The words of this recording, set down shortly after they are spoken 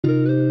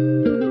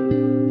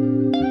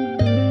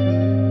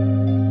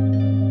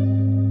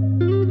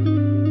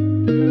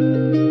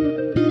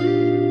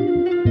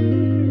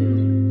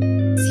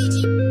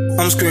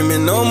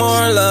screaming no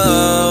more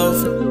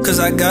love, cause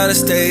I gotta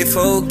stay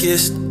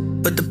focused,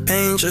 but the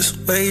pain just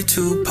way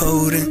too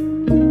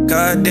potent.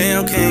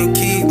 Goddamn, can't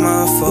keep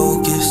my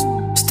focus.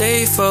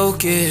 Stay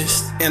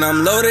focused, and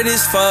I'm loaded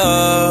as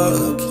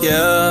fuck.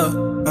 Yeah,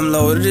 I'm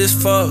loaded as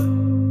fuck.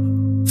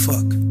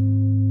 Fuck.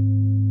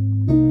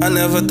 I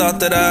never thought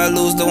that I'd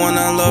lose the one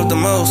I love the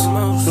most.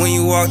 When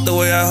you walked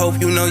away, I hope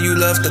you know you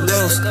left the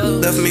ghost.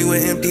 Left me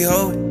with empty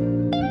hope.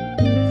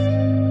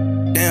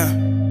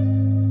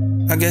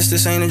 Damn, I guess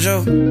this ain't a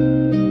joke.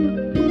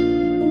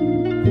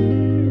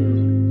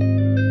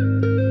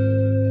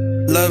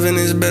 Loving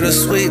is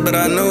bittersweet, but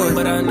I knew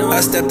it.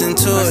 I stepped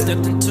into it.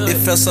 It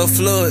felt so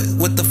fluid.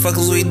 What the fuck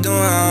was we doing?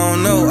 I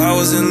don't know. I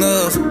was in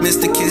love.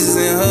 Missed the kisses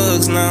and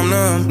hugs. Now I'm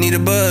numb. Need a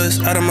buzz.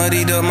 I done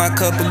muddied up my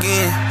cup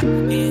again.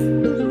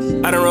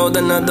 I done rolled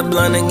another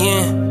blunt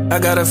again. I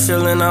got a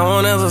feeling I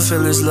won't ever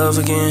feel this love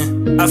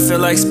again. I feel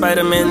like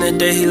Spider-Man the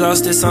day he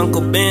lost his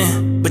Uncle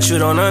Ben. But you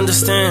don't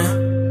understand.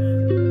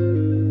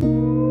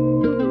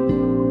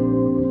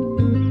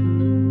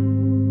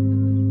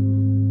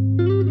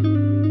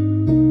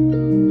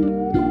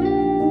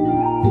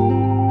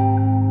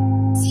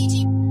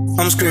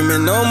 I'm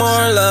screaming no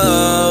more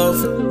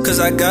love, cause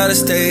I gotta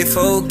stay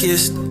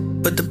focused,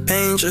 but the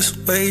pain just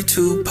way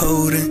too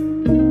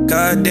potent.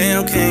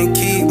 Goddamn, can't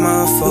keep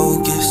my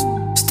focus.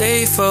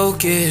 Stay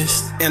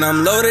focused, and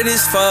I'm loaded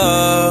as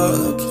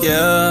fuck.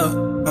 Yeah,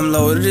 I'm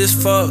loaded as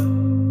fuck.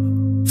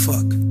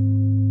 Fuck.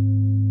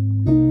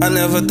 I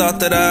never thought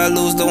that I'd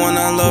lose the one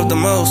I love the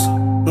most.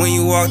 When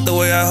you walked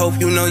away, I hope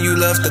you know you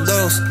left the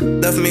ghost.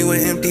 Left me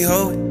with empty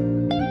hope.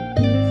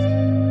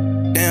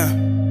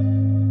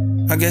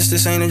 Damn, I guess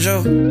this ain't a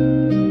joke.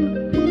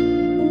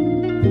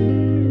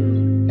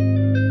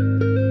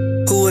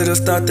 Who would've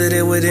thought that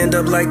it would end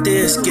up like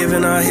this?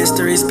 Given our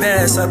history's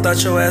past, I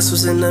thought your ass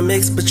was in the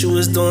mix, but you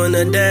was doing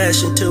a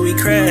dash until we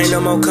crashed. Ain't no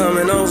more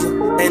coming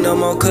over, ain't no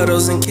more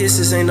cuddles and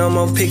kisses, ain't no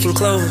more picking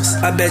clovers.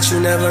 I bet you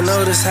never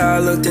noticed how I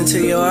looked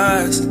into your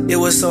eyes. It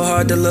was so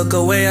hard to look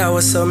away, I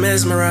was so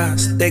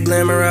mesmerized. They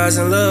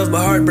glamorizing love,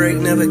 but heartbreak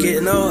never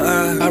get no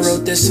eyes. I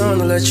wrote this song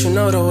to let you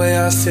know the way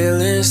I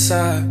feel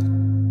inside.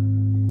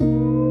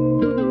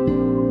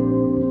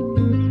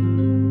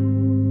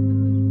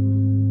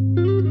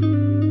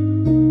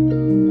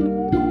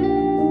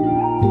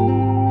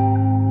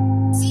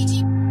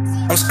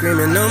 I'm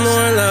screaming no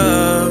more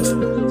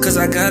love, cause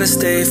I gotta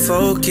stay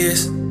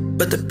focused,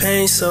 but the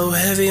pain's so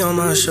heavy on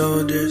my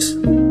shoulders.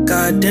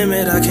 God damn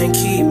it, I can't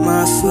keep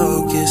my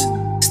focus.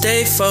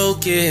 Stay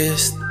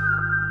focused.